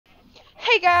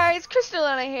Guys,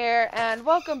 Christalina here, and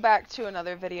welcome back to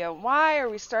another video. Why are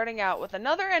we starting out with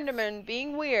another Enderman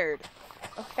being weird?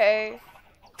 Okay,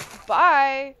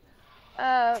 bye.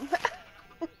 What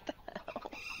the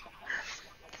hell?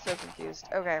 So confused.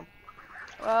 Okay,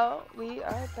 well, we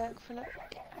are back for another.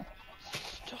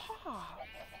 Stop.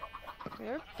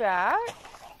 We're back.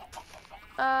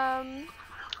 I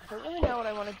don't really know what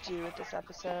I want to do with this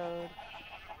episode,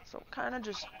 so kind of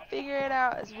just figure it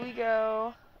out as we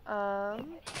go.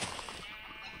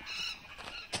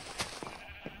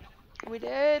 We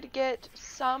did get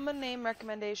some name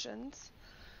recommendations.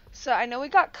 So I know we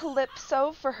got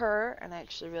Calypso for her, and I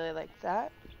actually really like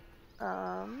that.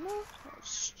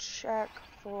 Let's check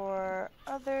for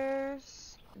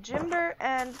others. Jimber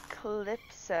and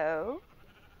Calypso.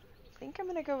 I think I'm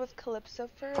gonna go with Calypso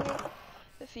for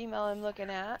the female I'm looking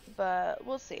at, but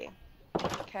we'll see.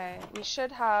 Okay, we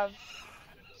should have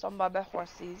some baby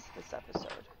horses this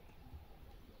episode.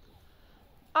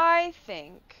 I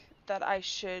think that I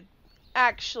should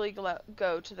actually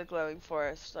go to the glowing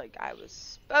forest like I was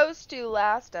supposed to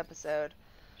last episode,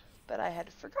 but I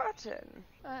had forgotten.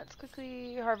 Let's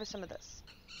quickly harvest some of this.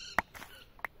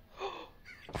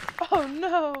 Oh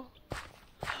no!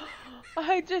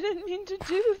 I didn't mean to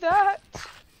do that!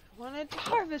 I wanted to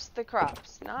harvest the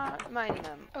crops, not mine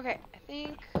them. Okay, I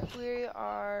think we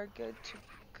are good to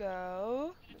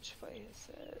go. Which way is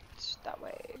it? That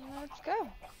way. Let's go.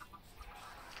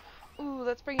 Ooh,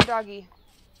 let's bring a doggy.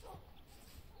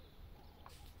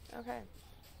 Okay.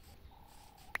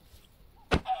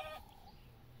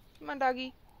 Come on,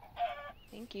 doggy.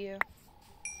 Thank you.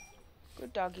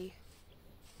 Good doggy.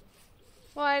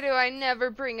 Why do I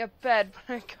never bring a bed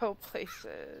when I go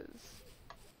places?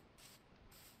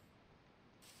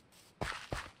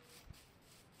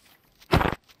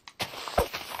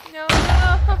 No!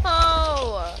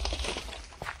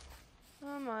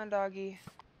 Come on, doggy.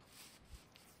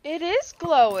 It is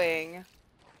glowing.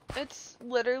 It's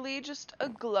literally just a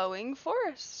glowing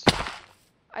forest.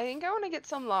 I think I want to get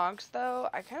some logs, though.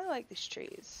 I kind of like these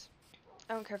trees.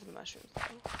 I don't care for the mushrooms,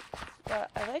 though. But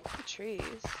I like the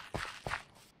trees.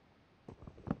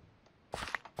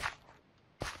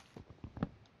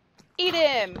 Eat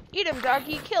him! Eat him,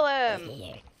 doggy! Kill him!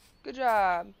 Good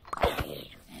job.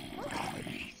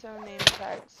 So name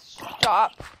tags.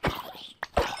 Stop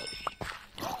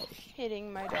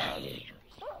hitting my dog.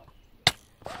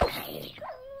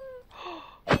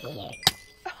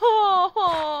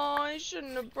 Oh, I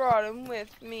shouldn't have brought him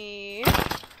with me.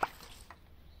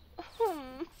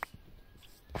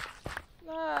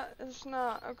 That is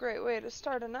not a great way to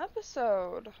start an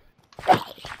episode.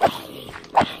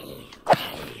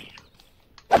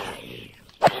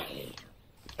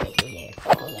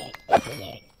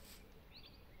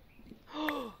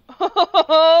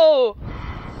 Oh!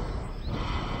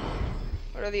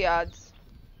 What are the odds?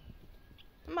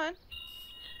 Come on.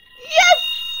 Yes!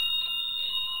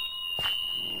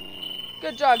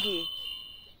 Good doggy.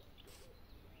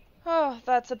 Oh,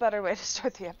 that's a better way to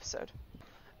start the episode.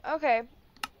 Okay.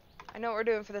 I know what we're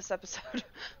doing for this episode.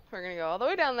 We're gonna go all the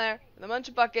way down there with a bunch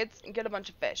of buckets and get a bunch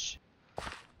of fish.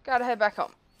 Gotta head back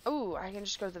home. Ooh, I can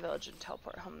just go to the village and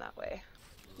teleport home that way.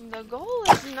 The goal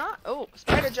is not... Oh,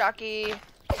 spider jockey.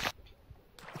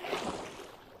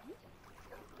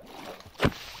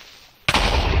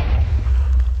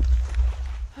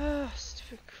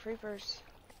 Stupid creepers.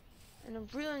 And I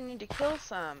really need to kill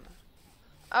some.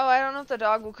 Oh, I don't know if the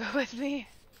dog will go with me.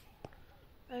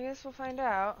 I guess we'll find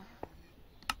out.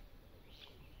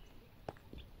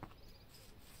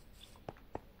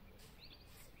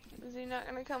 Is he not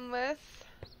gonna come with?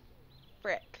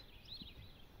 Brick.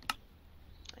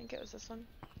 I think it was this one.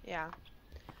 Yeah.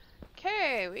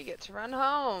 Okay, we get to run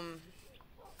home.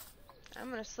 I'm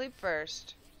gonna sleep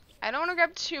first. I don't want to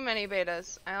grab too many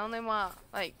betas. I only want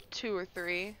like 2 or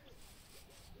 3.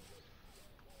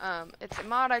 It's a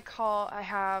mod I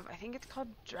think it's called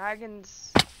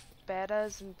Dragons,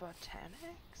 Betas, and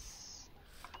Botanics.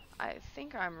 I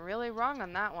think I'm really wrong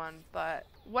on that one, but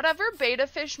whatever beta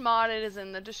fish mod it is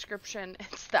in the description,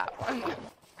 it's that one.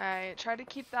 I try to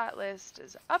keep that list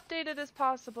as updated as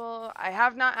possible. I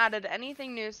have not added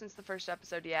anything new since the first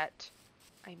episode yet.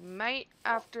 I might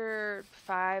after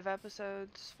 5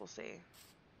 episodes. We'll see.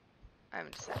 I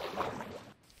haven't decided.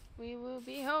 We will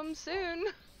be home soon.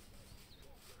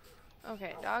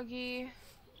 Okay, doggy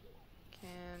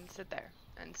can sit there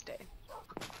and stay.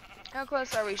 How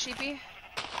close are we, sheepy?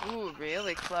 Ooh,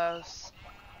 really close.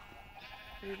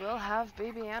 We will have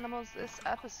baby animals this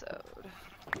episode.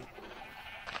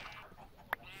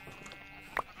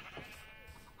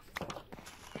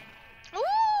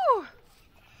 Ooh!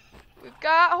 We've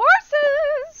got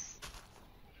horses!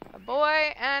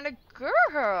 boy and a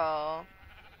girl.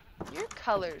 Your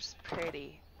color's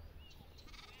pretty.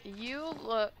 You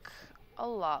look a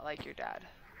lot like your dad.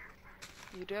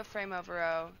 You do have frame over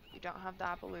row. You don't have the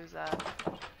Appaloosa.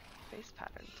 Face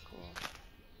pattern's cool.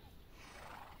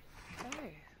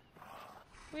 Okay.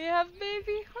 We have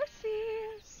baby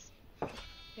horsies. If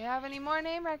you have any more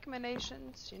name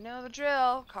recommendations, you know the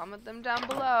drill. Comment them down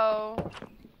below.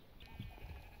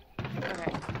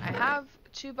 Okay, I have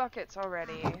 2 buckets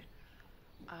already.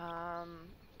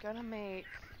 Gonna make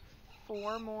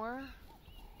 4 more.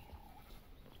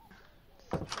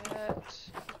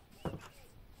 Let's get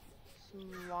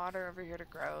some water over here to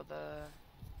grow the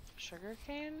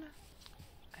sugarcane.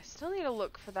 I still need to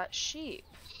look for that sheep.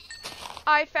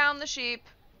 I found the sheep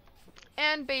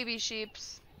and baby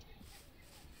sheeps,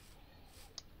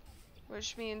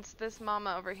 which means this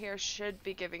mama over here should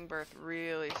be giving birth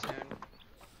really soon.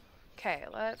 Okay,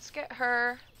 let's get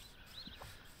her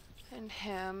and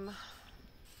him,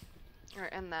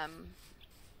 and them.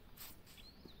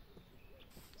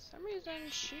 For some reason,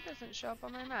 she doesn't show up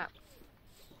on my map.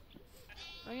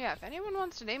 Oh yeah, if anyone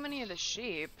wants to name any of the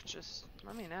sheep, just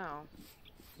let me know.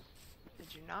 I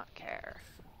do not care.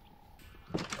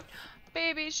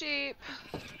 Baby sheep!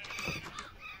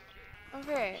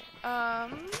 Okay,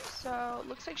 so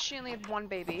looks like she only had 1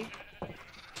 baby.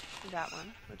 That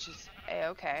one, which is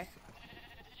a-okay.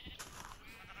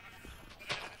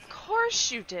 Of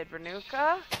course you did,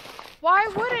 Renuka! Why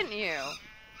wouldn't you?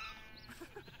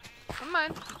 Come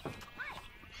on.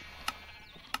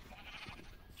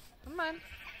 Come on.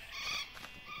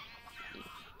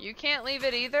 You can't leave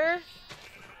it either?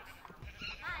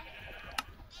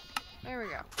 There we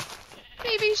go.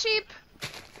 Baby sheep!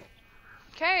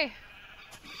 Okay.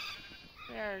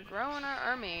 We are growing our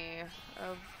army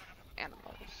of animals.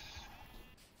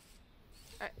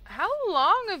 Alright, how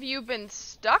long have you been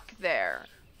stuck there?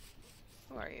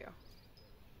 Who are you?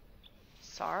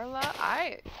 Sarla?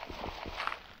 I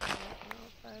don't know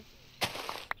if I've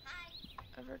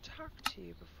ever talked to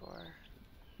you before.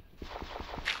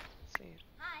 Let's see.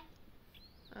 Hi.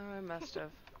 Oh, I must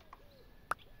have.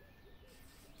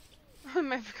 I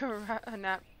might go for a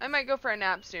nap. I might go for a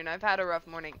nap soon. I've had a rough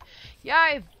morning. Yeah,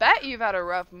 I bet you've had a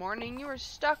rough morning. You were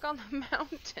stuck on the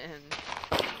mountain.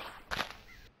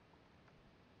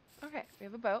 Okay, we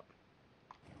have a boat.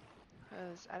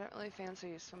 Because I don't really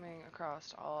fancy swimming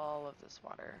across all of this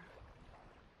water.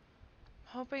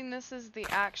 Hoping this is the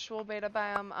actual beta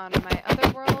biome on my other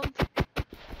world.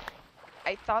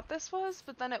 I thought this was,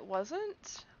 but then it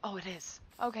wasn't. Oh, it is.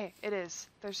 Okay, it is.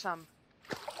 There's some.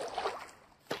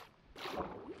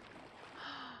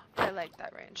 I like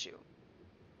that ranchu.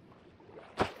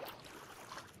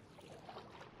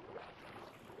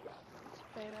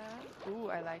 Beta. Ooh,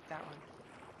 I like that one.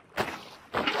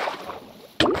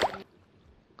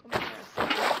 Come here,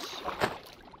 fish.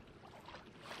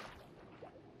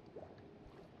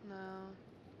 No.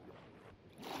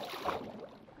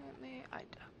 Let me.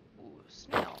 Ooh,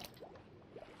 snail.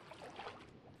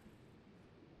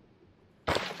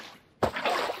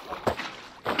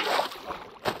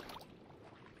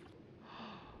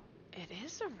 It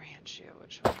is a ranchu.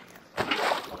 Which one are you?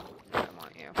 I don't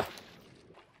want you.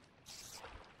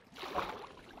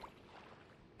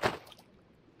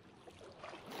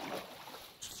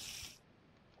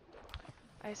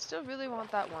 I still really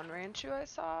want that one ranchu I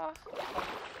saw.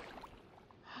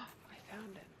 I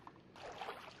found it.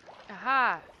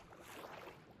 Aha!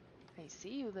 I see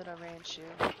you, little ranchu.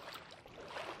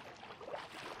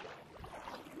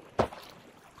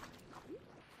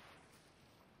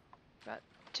 Got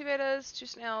 2 betas, 2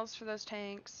 snails for those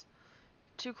tanks,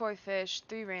 2 koi fish,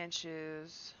 3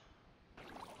 ranchus.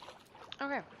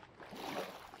 Okay.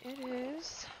 It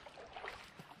is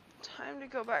time to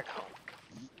go back home.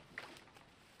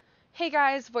 Hey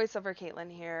guys, voiceover Caitlin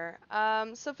here.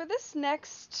 So for this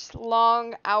next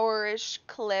long hour-ish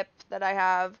clip that I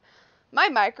have, my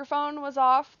microphone was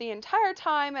off the entire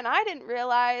time and I didn't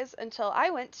realize until I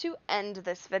went to end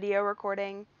this video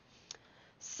recording.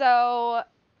 So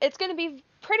it's going to be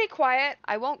pretty quiet.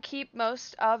 I won't keep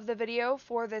most of the video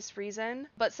for this reason,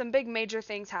 but some big major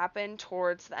things happen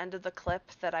towards the end of the clip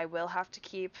that I will have to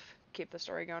keep the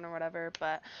story going or whatever.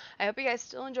 But I hope you guys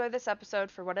still enjoy this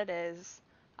episode for what it is.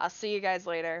 I'll see you guys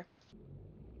later.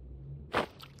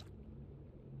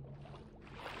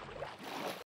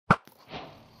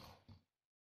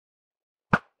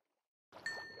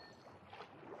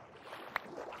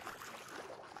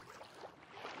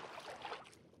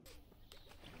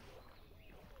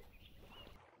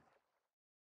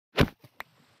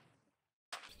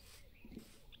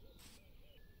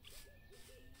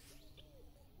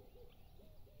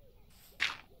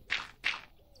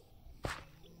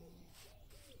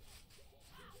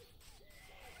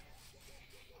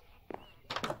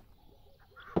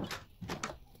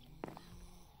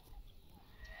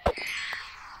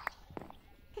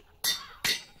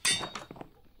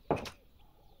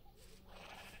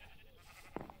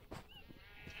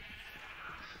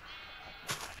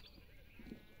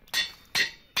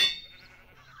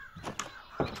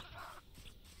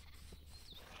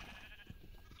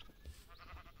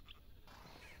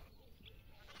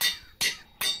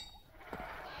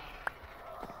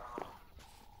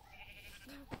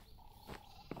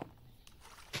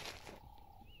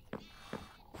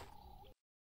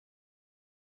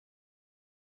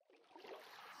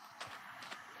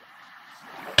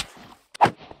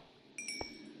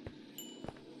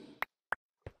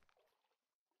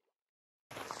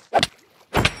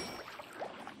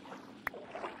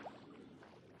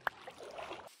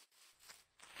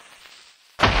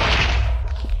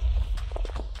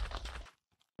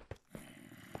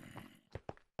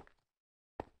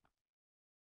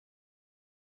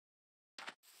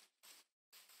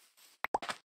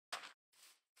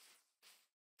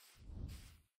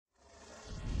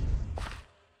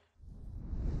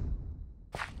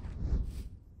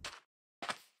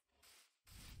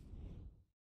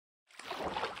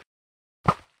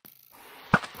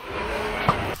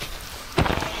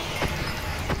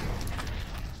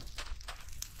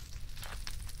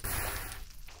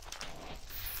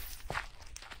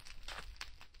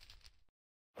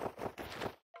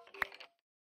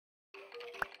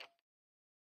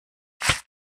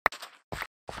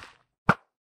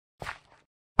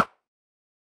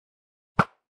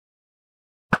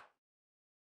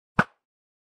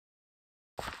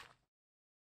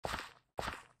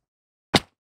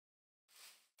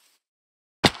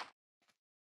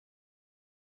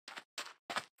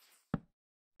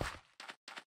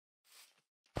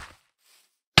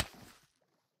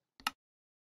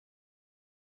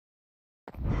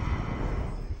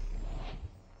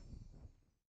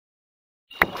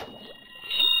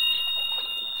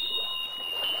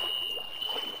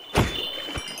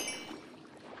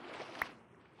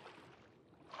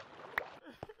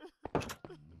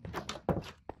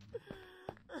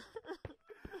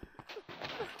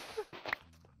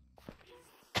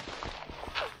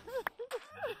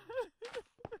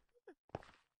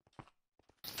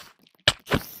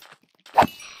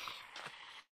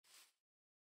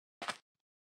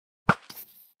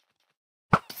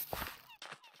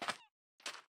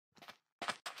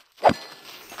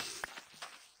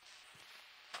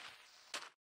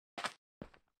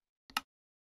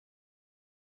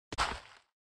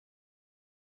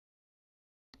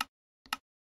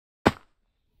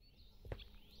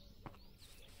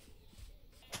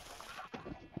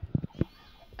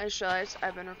 I just realized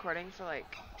I've been recording for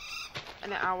like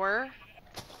an hour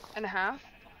and a half,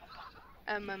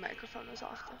 and my microphone was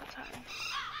off the whole time.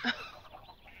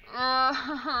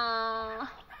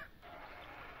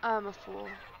 I'm a fool.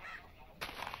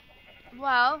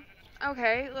 Well,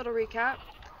 okay, little recap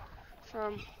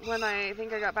from when I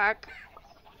think I got back.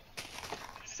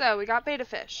 So, we got beta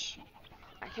fish.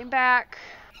 I came back,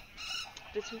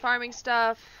 did some farming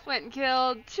stuff, went and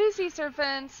killed 2 sea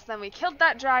serpents, then we killed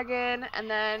that dragon, and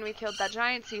then we killed that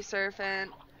giant sea serpent,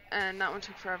 and that one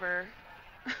took forever.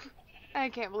 I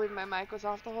can't believe my mic was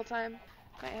off the whole time.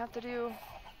 Might have to do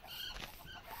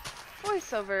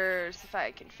voiceovers if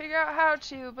I can figure out how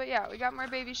to, but yeah, we got more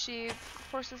baby sheep,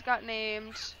 horses got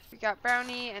named, we got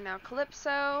Brownie and now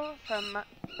Calypso from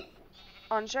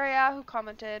Angeria who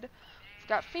commented, we've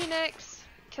got Phoenix,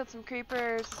 killed some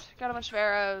creepers, got a bunch of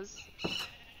arrows,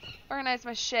 organized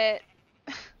my shit.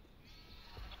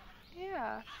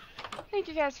 Yeah, thank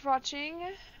you guys for watching,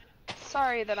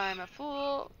 sorry that I'm a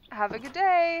fool, have a good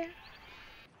day.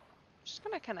 I'm just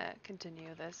gonna kind of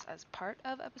continue this as part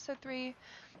of episode 3.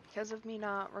 Because of me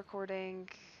not recording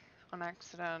on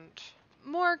accident.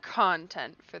 More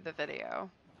content for the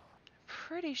video.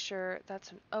 Pretty sure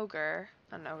that's an ogre.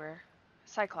 Not an ogre.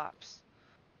 Cyclops.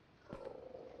 Look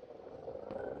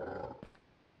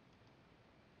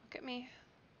at me.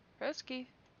 Risky.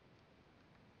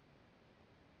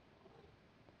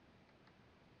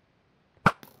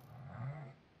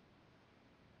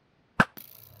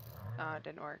 Oh, it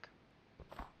didn't work.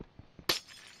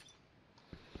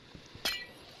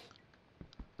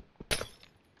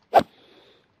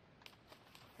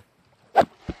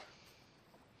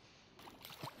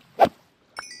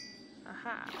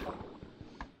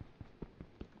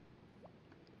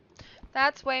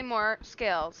 That's way more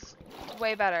skills.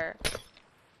 Way better.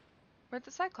 Where'd the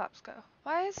Cyclops go?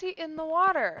 Why is he in the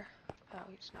water? Oh,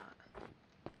 he's not.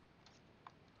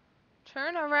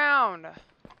 Turn around.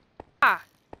 Ah!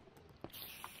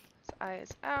 His eye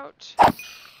is out.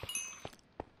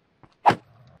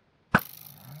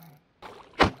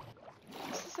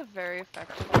 This is a very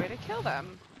effective way to kill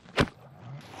them.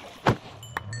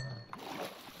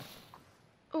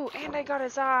 Ooh, and I got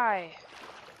his eye.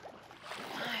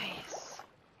 Nice.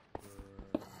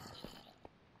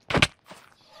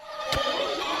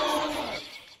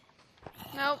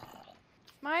 Nope.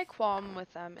 My qualm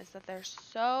with them is that they're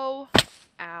so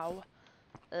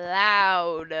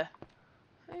loud.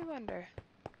 I wonder.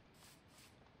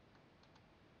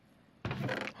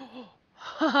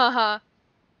 Haha.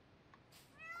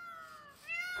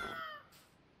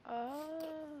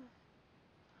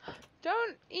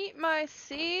 Don't eat my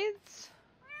seeds.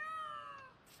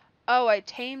 Oh, I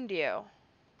tamed you.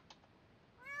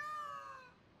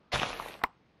 Got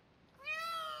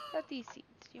these seeds.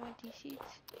 Do you want these seeds?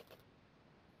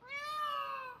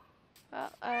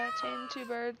 Well, I tamed 2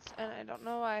 birds, and I don't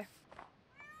know why.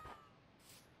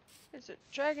 There's a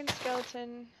dragon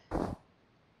skeleton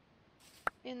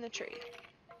in the tree.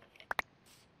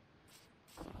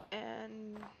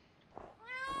 And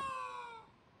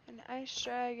an ice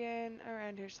dragon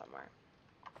around here somewhere.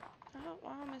 Oh,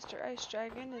 wow, Mr. Ice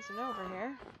Dragon isn't over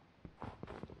here.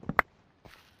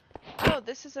 Oh,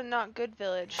 this is a not good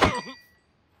village.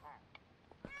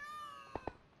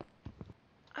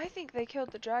 I think they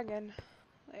killed the dragon.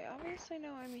 They obviously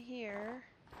know I'm here.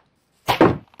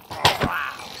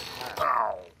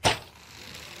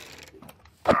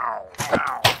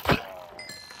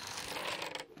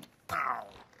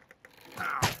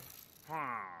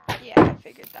 Yeah, I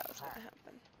figured that was gonna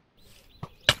happen.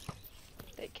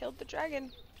 They killed the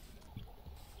dragon.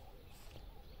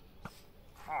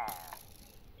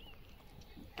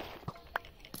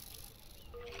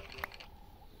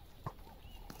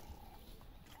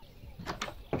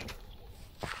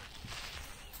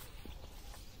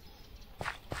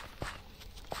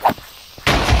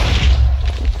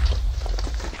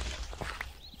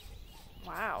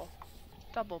 Wow.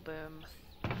 Double boom.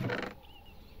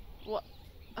 What?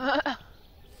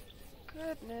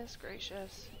 Goodness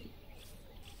gracious.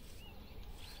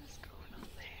 What is going on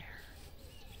there?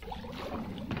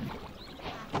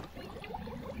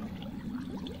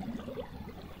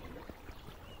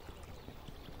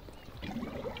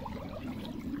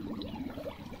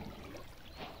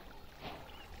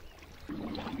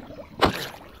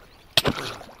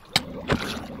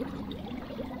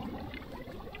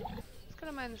 It's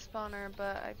gonna mine the spawner,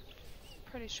 but I'm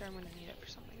pretty sure I'm gonna need it for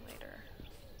something later.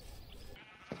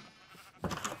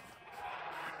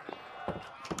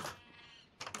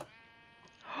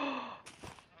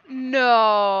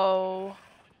 No!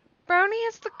 Brownie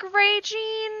has the gray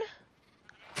gene?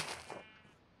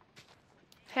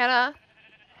 Hannah?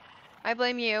 I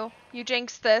blame you. You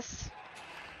jinxed this.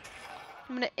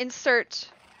 I'm gonna insert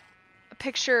a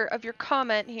picture of your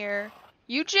comment here.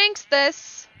 You jinxed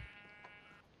this.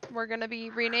 We're gonna be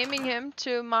renaming him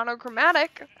to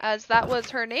Monochromatic, as that was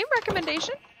her name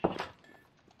recommendation.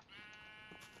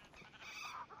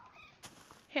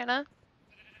 Hannah,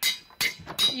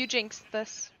 you jinxed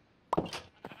this.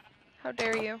 How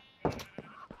dare you?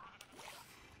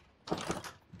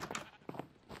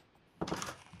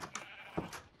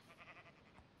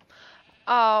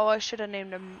 Oh, I should have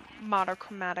named him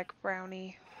Monochromatic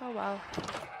Brownie. Oh well.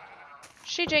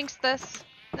 She jinxed this.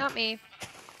 Not me.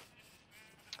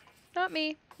 Not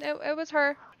me. It was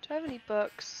her. Do I have any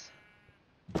books?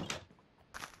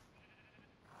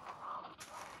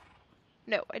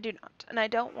 No, I do not. And I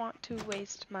don't want to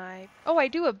waste my... Oh, I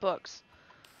do have books.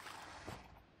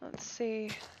 Let's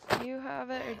see. Do you have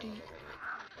it or do you...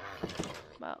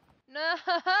 Well, no!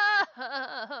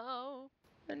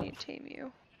 I need to tame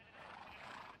you.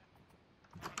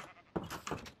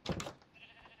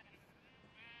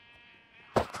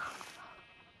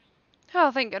 Oh,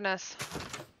 thank goodness.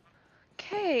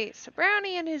 Okay, so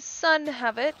Brownie and his son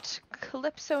have it.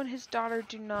 Calypso and his daughter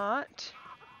do not.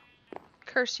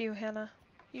 Curse you, Hannah.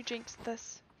 You jinxed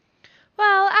this.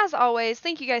 Well, as always,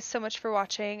 thank you guys so much for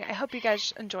watching. I hope you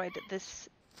guys enjoyed this.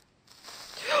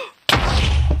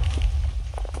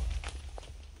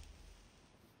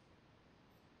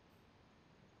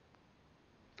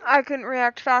 I couldn't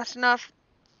react fast enough.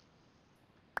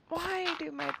 Why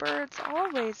do my birds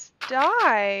always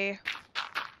die?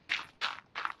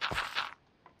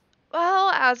 Well,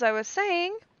 as I was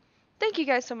saying, thank you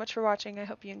guys so much for watching. I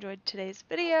hope you enjoyed today's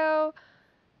video,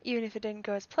 even if it didn't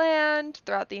go as planned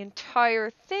throughout the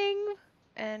entire thing,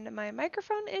 and my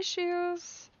microphone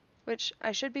issues, which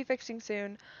I should be fixing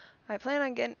soon. I plan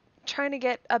on trying to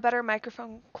get a better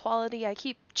microphone quality. I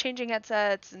keep changing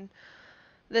headsets and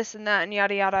this and that and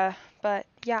yada yada. But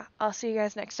yeah, I'll see you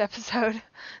guys next episode.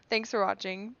 Thanks for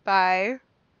watching. Bye.